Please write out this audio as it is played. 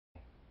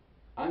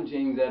I'm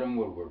James Adam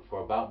Woodward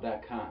for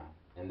About.com,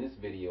 and this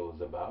video is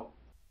about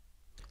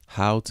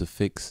How to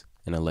fix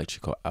an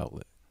electrical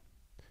outlet.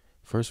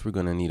 First, we're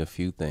going to need a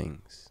few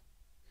things: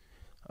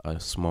 a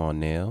small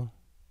nail,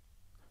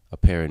 a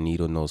pair of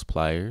needle nose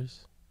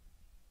pliers,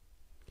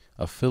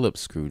 a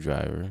Phillips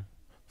screwdriver,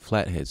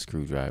 flathead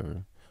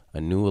screwdriver, a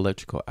new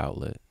electrical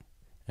outlet,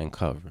 and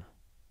cover.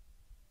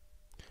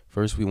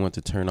 First, we want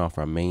to turn off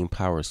our main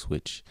power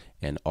switch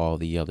and all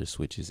the other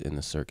switches in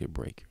the circuit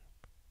breaker.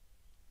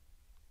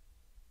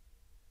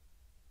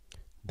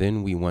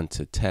 Then we want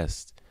to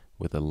test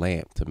with a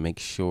lamp to make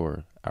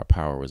sure our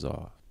power is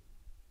off.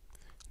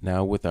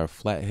 Now with our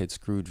flathead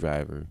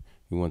screwdriver,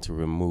 we want to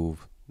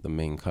remove the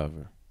main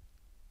cover.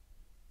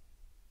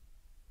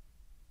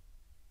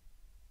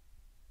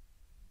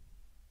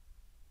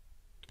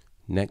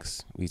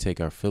 Next, we take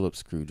our Phillips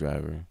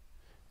screwdriver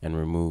and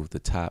remove the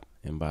top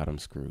and bottom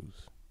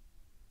screws.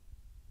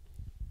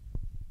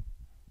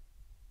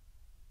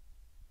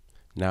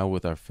 Now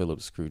with our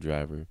Phillips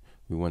screwdriver,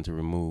 we want to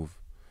remove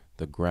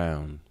the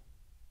ground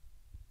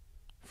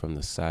from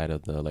the side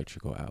of the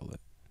electrical outlet.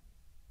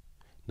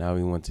 Now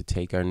we want to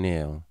take our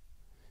nail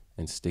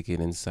and stick it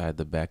inside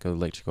the back of the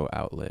electrical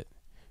outlet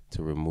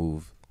to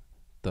remove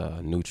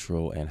the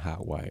neutral and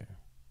hot wire.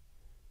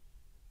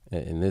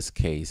 In this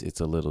case,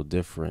 it's a little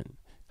different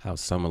how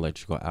some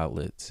electrical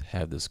outlets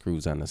have the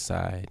screws on the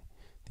side.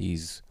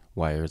 These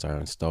wires are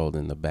installed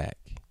in the back.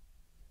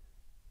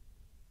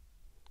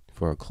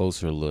 For a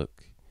closer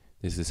look,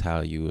 this is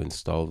how you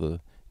install the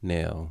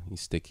nail. You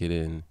stick it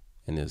in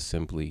and then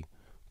simply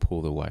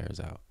pull the wires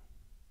out.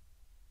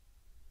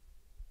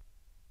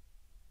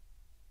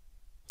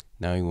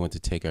 Now we want to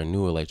take our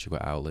new electrical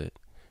outlet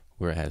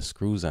where it has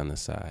screws on the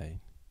side,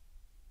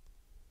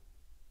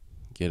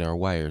 get our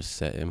wires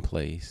set in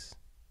place,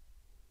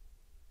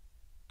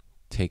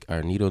 take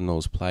our needle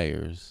nose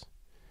pliers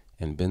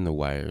and bend the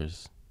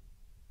wires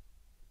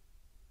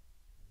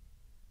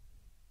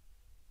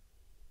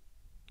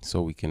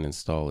so we can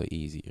install it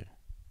easier.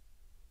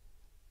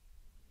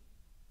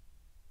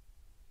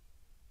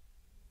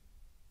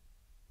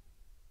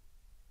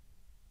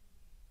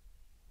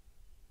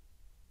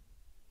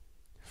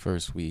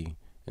 First, we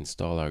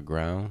install our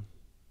ground.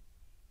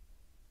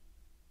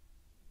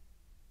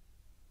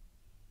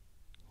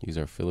 Use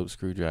our Phillips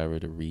screwdriver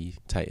to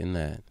re-tighten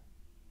that.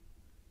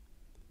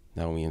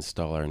 Now we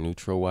install our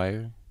neutral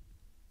wire.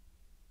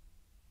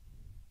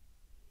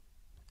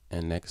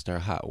 And next, our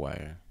hot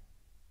wire.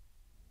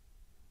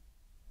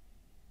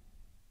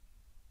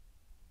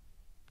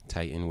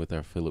 Tighten with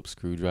our Phillips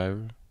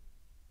screwdriver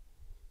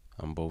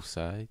on both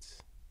sides.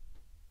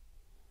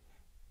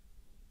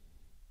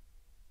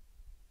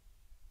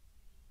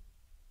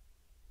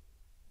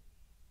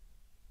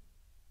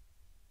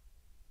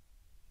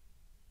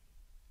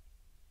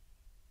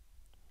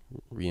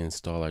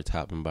 Reinstall our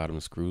top and bottom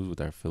screws with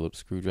our Phillips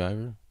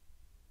screwdriver.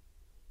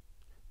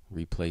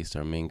 Replace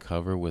our main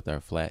cover with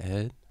our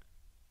flathead.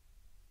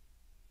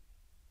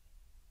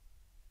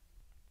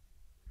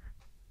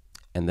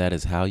 And that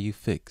is how you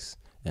fix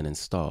and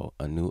install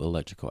a new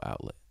electrical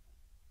outlet.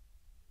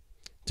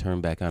 Turn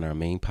back on our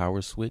main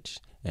power switch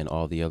and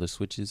all the other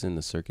switches in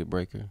the circuit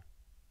breaker.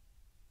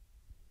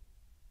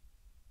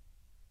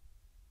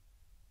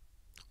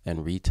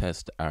 And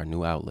retest our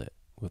new outlet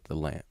with the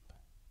lamp.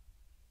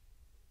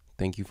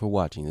 Thank you for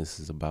watching. This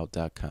is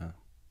About.com.